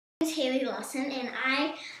Hailey Lawson, and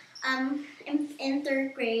I am in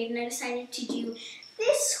 3rd grade, and I decided to do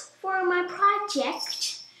this for my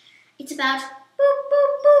project. It's about boop,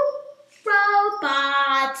 boop, boop,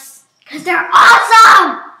 robots, because they're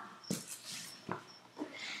awesome!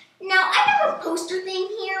 Now, I have a poster thing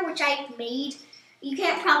here, which I made. You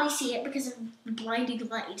can't probably see it because of the blinding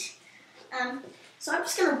light. So I'm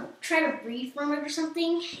just going to try to read from it or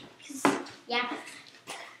something, because, yeah.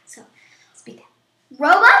 So, speak.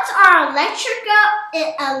 Robots are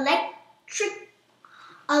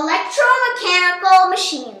electromechanical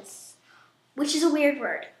machines, which is a weird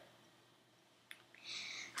word,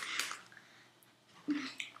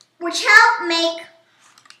 which help make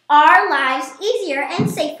our lives easier and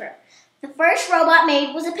safer. The first robot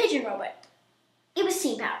made was a pigeon robot. It was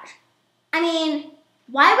steam powered. I mean,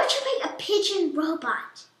 why would you make a pigeon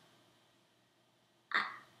robot?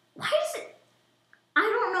 Why does it? I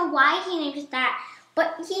don't know why he named it that,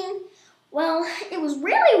 but well, it was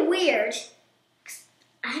really weird.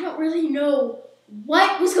 I don't really know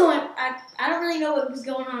what was going on. I don't really know what was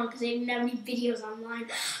going on because they didn't have any videos online.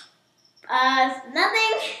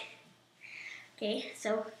 Nothing. Okay,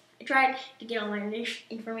 so I tried to get all my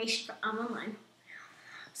information from online.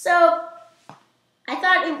 So I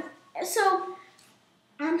thought it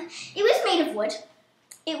was made of wood.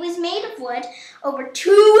 It was made of wood over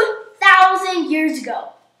 2,000 years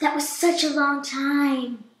ago. That was such a long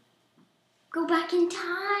time. Go back in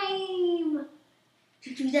time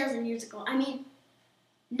to 2,000 years ago. I mean,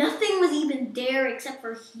 nothing was even there except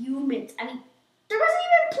for humans. I mean, there wasn't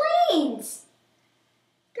even planes.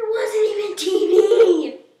 There wasn't even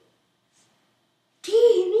TV.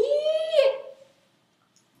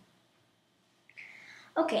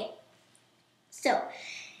 Okay, so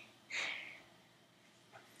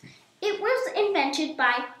it was invented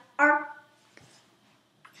by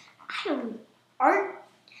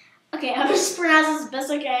okay, I'll just pronounce this as best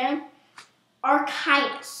I can.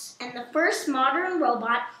 Architas, and the first modern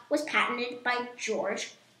robot was patented by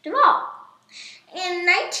George Devol. In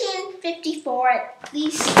 1954, the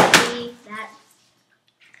study that.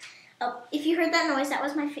 Oh, if you heard that noise, that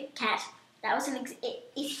was my cat. That was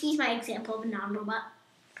he's my example of a non-robot.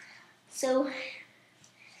 So,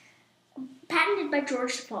 patented by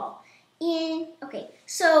George Devol.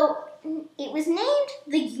 So it was named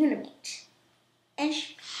the Unimate. And you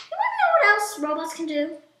want to know what else robots can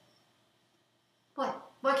do? What?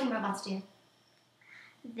 What can robots do?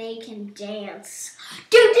 They can dance.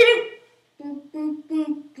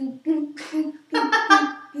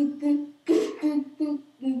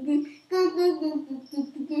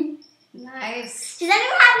 Nice. Does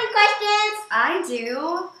anyone have any questions? I do.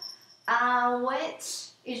 What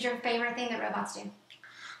is your favorite thing that robots do?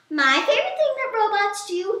 My favorite thing that robots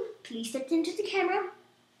do, please step into the camera.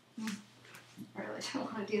 I really don't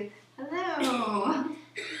want to do. Hello.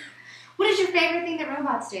 What is your favorite thing that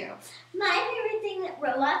robots do? My favorite thing that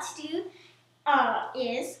robots do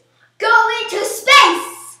is go into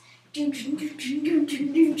space. Nobody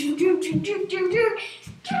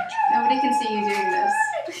can see you doing this.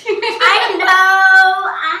 I know.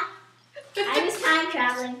 I was time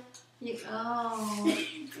traveling.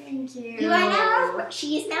 Thank you. She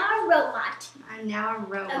is now a robot. I'm now a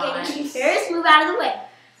robot. Okay, can you first move out of the way?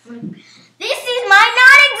 This is my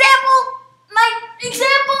example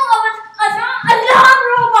of a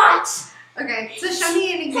non-robot. Okay, so show me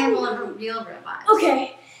an example of a real robot.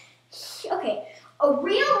 Okay. A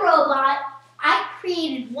real robot. I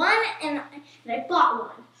created one and I bought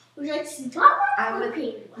one. Would you like to see the bought one or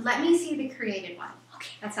created one? Let me see the created one.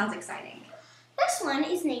 Okay. That sounds exciting. This one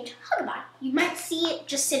is named Hugabot. You might see it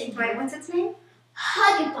just sitting here. Right, what's its name?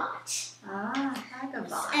 Hugabot. Ah,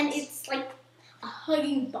 Hugabot. And it's like a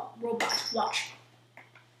hugging robot. Watch.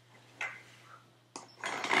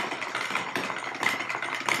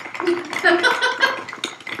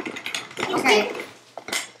 Okay.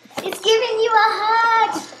 It's giving you a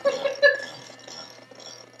hug.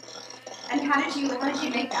 And what did you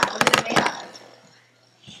make that? What is it made out of?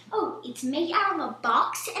 Oh, it's made out of a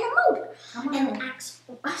box and a motor. Oh, and the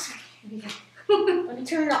axle. Oh, sorry. Let me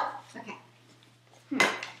turn it off. Okay.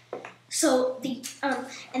 So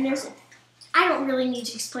and there's I don't really need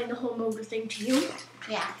to explain the whole motor thing to you.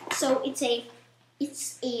 Yeah. So it's a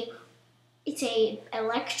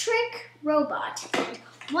electric robot, and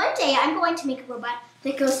one day I'm going to make a robot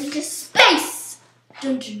that goes into space.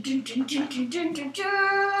 Dun, dun, dun, dun, dun, dun, dun, dun,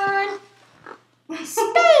 dun.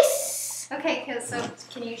 Space. Okay, so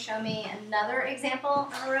can you show me another example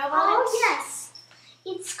of a robot? Oh yes,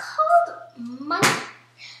 it's called monkey.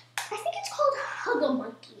 I think it's called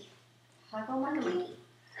Hug-a-Monkey. Hug-a-Monkey.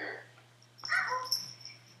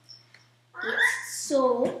 It's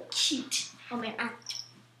so cute. Oh man,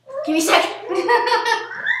 give me a second.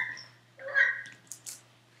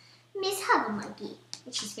 Miss Hugger Monkey.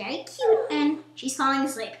 She's very cute and she's falling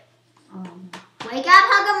asleep. Wake up,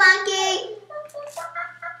 Hugger Monkey.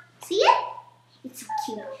 See it? It's so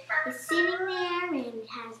cute. It's sitting there and it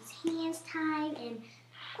has its hands tied and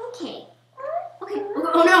okay.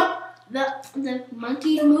 Oh no! The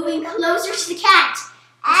monkey's moving closer to the cat.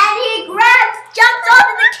 And he jumps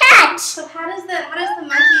onto the cat. So how does the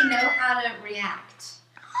monkey know how to react?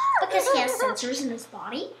 Because he has sensors in his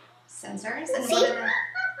body. Sensors? And See?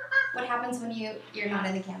 what happens when you're not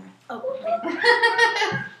in the camera? Oh.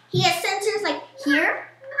 He has sensors like here.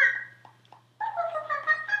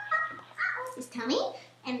 His tummy.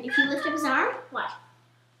 And if you lift up his arm, what?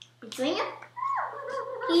 He's swinging.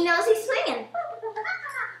 He knows he's swinging.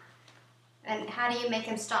 And how do you make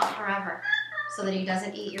him stop forever so that he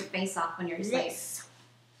doesn't eat your face off when you're asleep? This.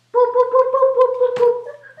 Boop, boop, boop, boop, boop, boop, boop.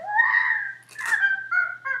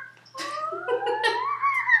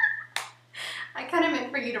 I kind of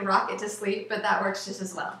meant for you to rock it to sleep, but that works just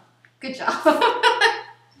as well. Good job.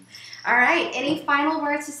 All right. Any final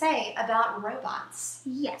words to say about robots?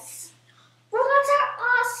 Yes. Robots are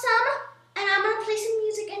awesome. And I'm going to play some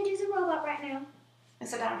music and do the robot right now.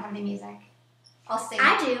 Except I don't have any music. I'll sing.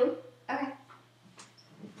 I do. Okay.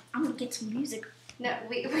 I'm going to get some music. No,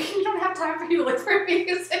 we don't have time for you to look for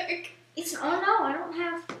music. Oh no, I don't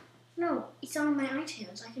have, no, it's on my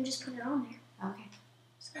iTunes. I can just put it on there. Okay.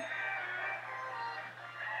 So.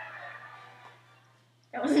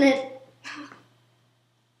 That wasn't it.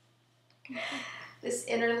 This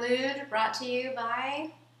interlude brought to you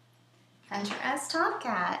by Hunter S.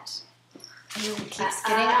 Tomcat. Who keeps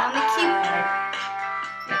getting on the keyboard.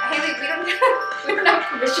 Yeah, Hailey, we don't have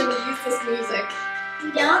permission to use this music.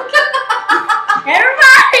 You don't? Never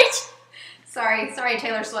mind! Sorry,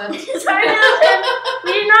 Taylor Swift. Sorry, Nelson.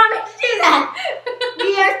 We did not